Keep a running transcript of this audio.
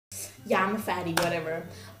Yeah, I'm a fatty, whatever.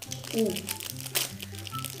 Ooh. Ooh,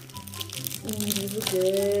 these look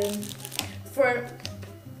good.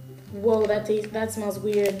 Whoa, that smells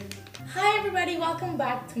weird. Hi everybody, welcome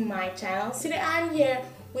back to my channel. Today I'm here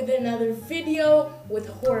with another video with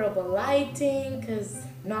horrible lighting, cause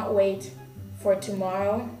not wait for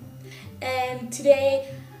tomorrow. And today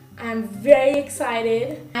I'm very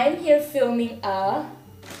excited. I'm here filming a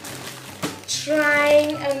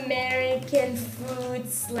trying American food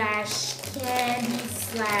slash candy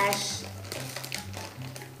slash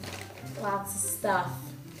lots of stuff.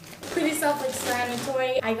 Pretty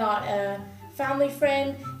self-explanatory. I got a family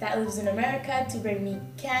friend that lives in America to bring me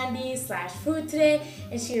candy slash food today,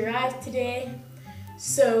 and she arrived today.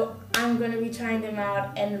 So I'm gonna be trying them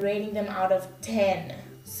out and rating them out of 10.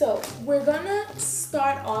 So we're gonna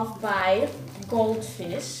start off by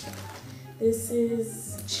goldfish. This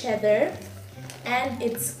is cheddar and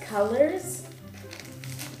its colors.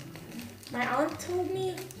 My aunt told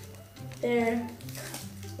me they're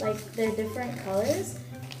different colors.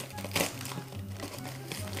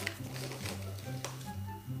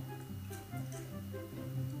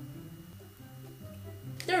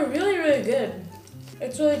 They're really, really good.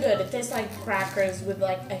 It's really good. It tastes like crackers with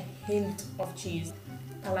like a hint of cheese.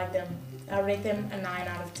 I like them. I'll rate them a 9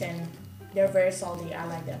 out of 10. They're very salty. I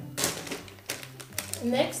like them.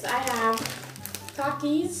 Next, I have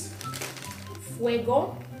Takis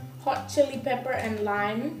Fuego, hot chili pepper and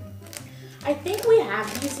lime. I think we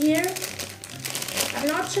have these here. I'm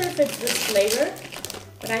not sure if it's this flavor,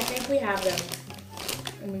 but I think we have them.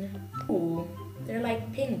 Ooh, they're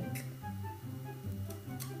like pink.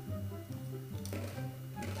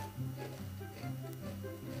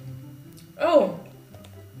 Oh,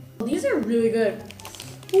 these are really good.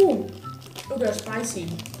 Ooh, oh, they're spicy.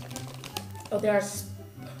 Oh, they're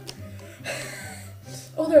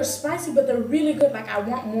spicy, but they're really good. Like, I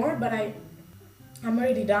want more, but I'm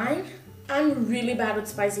already dying. I'm really bad with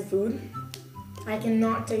spicy food. I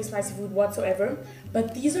cannot take spicy food whatsoever,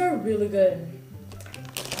 but these are really good.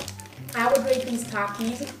 I would rate these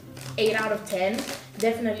Takis 8 out of 10.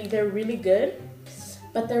 Definitely, they're really good,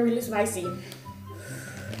 but they're really spicy.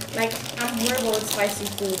 Like, I'm horrible with spicy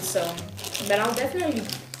food, so, but I'll definitely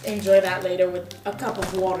enjoy that later with a cup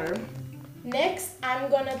of water. Next, I'm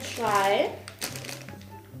gonna try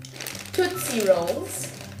Tootsie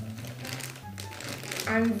Rolls.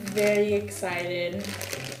 I'm very excited.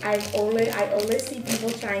 I always see people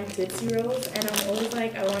trying Tootsie Rolls, and I'm always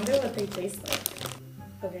like, I wonder what they taste like.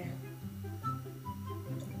 Okay.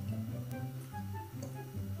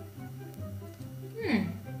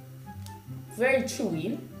 Very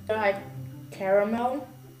chewy. They're like caramel.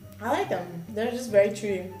 I like them. They're just very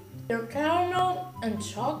chewy. They're caramel and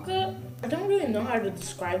chocolate. I don't really know how to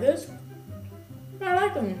describe this, but I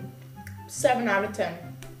like them. 7 out of 10.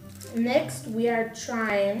 Next, we are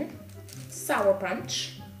trying Sour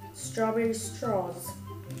Punch. Strawberry straws.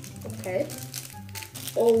 Okay.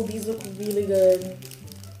 Oh, these look really good.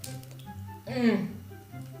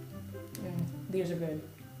 These are good.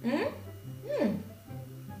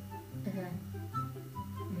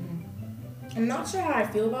 I'm not sure how I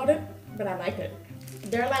feel about it, but I like it.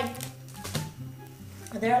 They're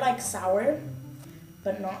like sour,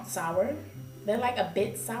 but not sour. They're like a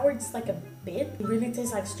bit sour, just like a bit. It really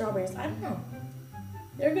tastes like strawberries. I don't know.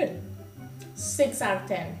 They're good. 6 out of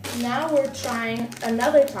 10. Now we're trying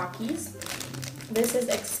another Takis. This is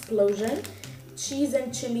Explosion. Cheese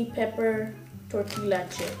and chili pepper tortilla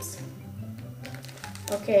chips.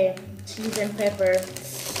 Okay, cheese and pepper.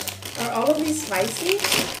 Are all of these spicy?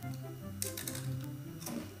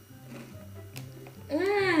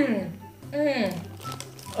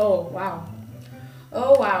 Oh, wow.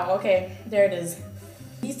 Oh, wow. Okay, there it is.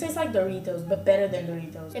 These taste like Doritos, but better than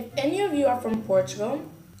Doritos. If any of you are from Portugal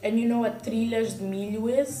and you know what trilhas de milho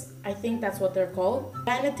is, I think that's what they're called.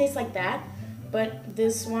 Kind of tastes like that, but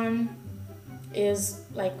this one is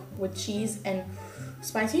like with cheese and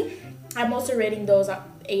spicy. I'm also rating those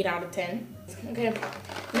 8 out of 10. Okay,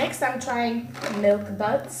 next I'm trying Milk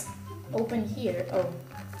Duds. Open here.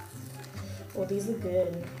 Oh, these look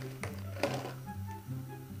good.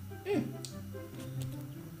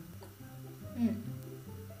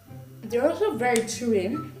 They're also very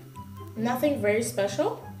chewy. Nothing very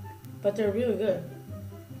special, but they're really good.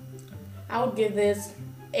 I would give this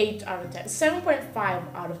 8 out of 10. 7.5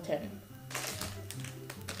 out of 10.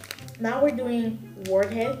 Now we're doing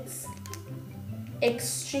Warheads.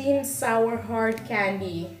 Extreme Sour Hard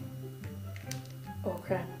Candy. Oh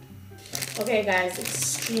crap. Okay guys,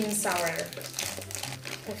 extreme sour.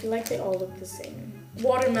 I feel like they all look the same.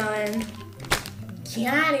 Watermelon.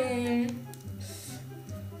 Got him.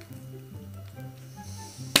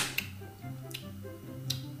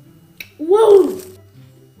 Whoa!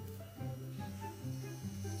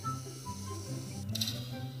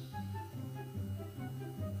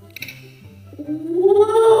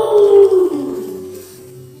 Whoa!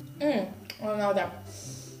 Oh no, that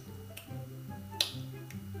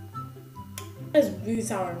is really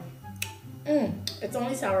sour. It's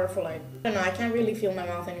only sour for like, I don't know, I can't really feel my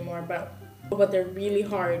mouth anymore, but they're really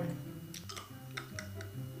hard.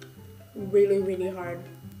 Really hard.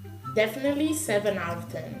 Definitely 7 out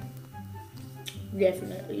of 10.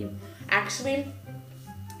 Definitely. Actually,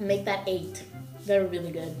 make that 8. They're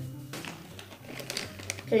really good.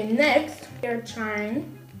 Okay, next we're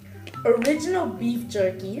trying original beef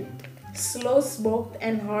jerky, slow smoked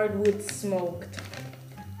and hardwood smoked.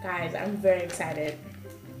 Guys, I'm very excited.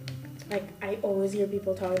 Like, I always hear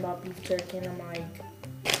people talking about beef jerky and I'm like,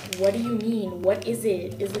 what do you mean? What is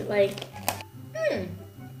it? Is it like,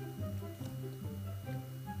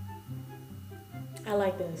 I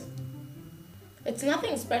like this. It's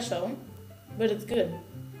nothing special, but it's good.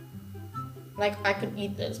 Like, I could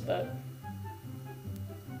eat this, but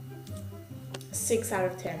 6 out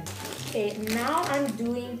of 10. Okay, now I'm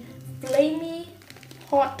doing flamey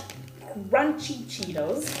hot crunchy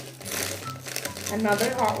Cheetos.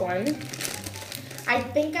 Another hot one. I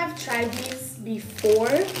think I've tried these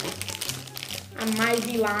before. I might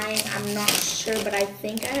be lying, I'm not sure, but I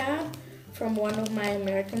think I have from one of my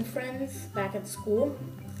American friends back at school.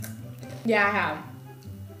 Yeah, I have.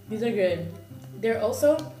 These are good. They're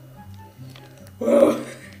also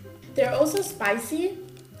spicy,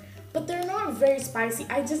 but they're not very spicy.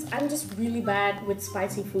 I'm just really bad with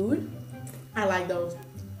spicy food. I like those.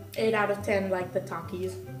 8 out of 10, like the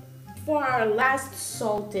Takis. For our last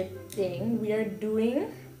salted thing, we are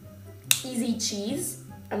doing easy cheese,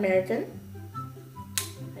 American.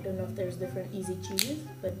 I don't know if there's different easy cheeses,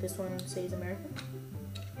 but this one says American.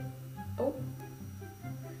 Oh,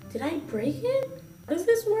 did I break it? How does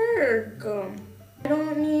this work? I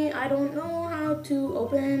don't know how to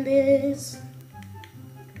open this.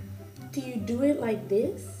 Do you do it like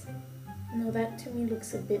this? No, that to me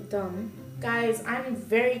looks a bit dumb. Guys, I'm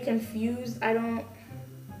very confused.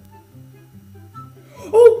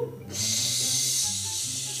 Oh! Shoot.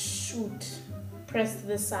 Press to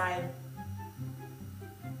the side.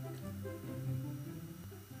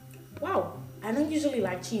 Wow, I don't usually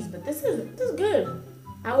like cheese, but this is good.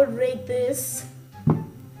 I would rate this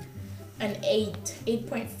an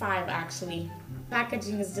 8.5 actually.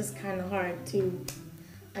 Packaging is just kind of hard to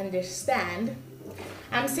understand.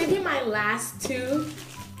 I'm saving my last two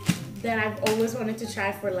that I've always wanted to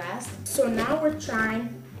try for last. So now we're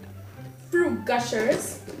trying Fruit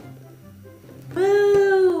Gushers.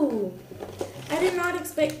 Boo! I did not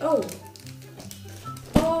expect, oh,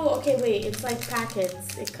 okay, wait, it's like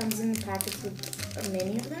packets. It comes in packets with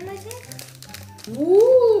many of them, I think.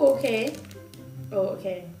 Ooh, okay. Oh,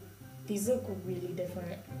 okay. These look really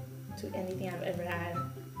different to anything I've ever had.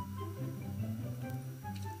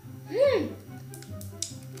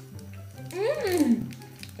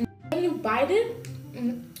 When you bite it,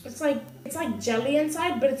 it's like jelly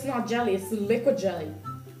inside, but it's not jelly. It's liquid jelly.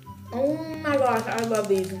 Oh my gosh, I love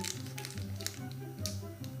these.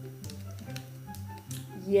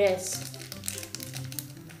 Yes.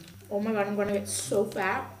 Oh my god, I'm gonna get so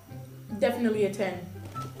fat. Definitely a 10.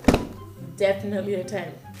 Definitely a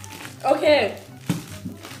 10. Okay.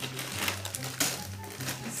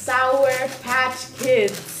 Sour Patch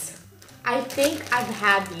Kids. I think I've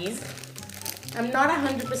had these. I'm not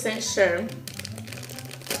 100% sure,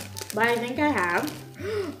 but I think I have.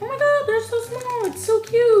 Oh my god, they're so small. It's so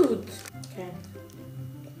cute. Okay.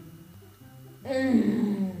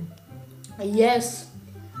 Yes.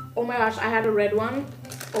 Oh my gosh, I had a red one.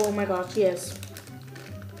 Oh my gosh, yes.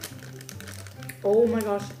 Oh my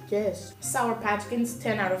gosh, yes. Sour Patch Kids,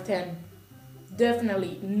 10 out of 10.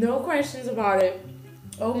 Definitely, no questions about it.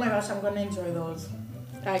 Oh my gosh, I'm gonna enjoy those.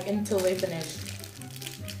 Like, until they finish.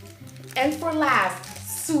 And for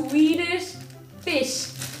last, Swedish fish.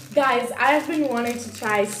 Guys, I've been wanting to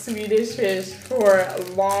try Swedish fish for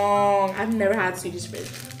long. I've never had Swedish fish.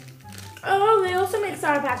 Oh, they also make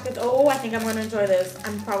Sour Patch Kids. Oh, I think I'm gonna enjoy this.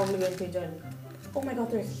 I'm probably going to enjoy it. Oh my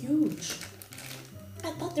god, they're huge.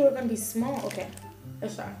 I thought they were gonna be small. Okay,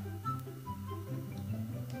 let's try.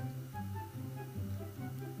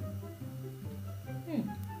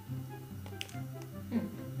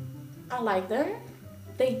 I like them.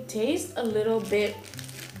 They taste a little bit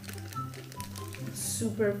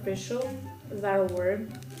superficial. Is that a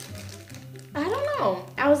word? I don't know.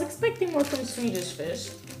 I was expecting more from Swedish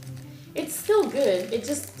fish. It's still good. It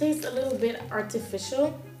just tastes a little bit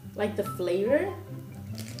artificial, like the flavor.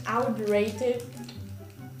 I would rate it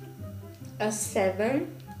a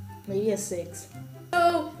 7. maybe a 6.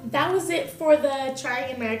 So that was it for the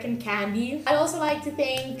trying American candy. I'd also like to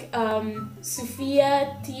thank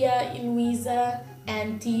Sophia, Tia, Louisa,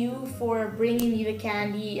 and Tiu for bringing me the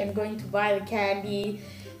candy and going to buy the candy.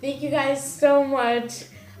 Thank you guys so much.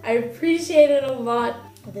 I appreciate it a lot.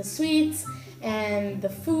 The sweets and the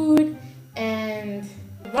food and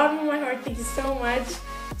the bottom of my heart, thank you so much.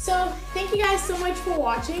 So thank you guys so much for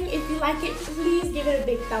watching. If you like it, please give it a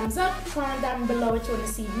big thumbs up. Comment down below what you want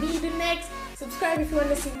to see me do next. Subscribe if you want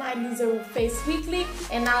to see my Lisa face weekly,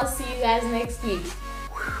 and I'll see you guys next week.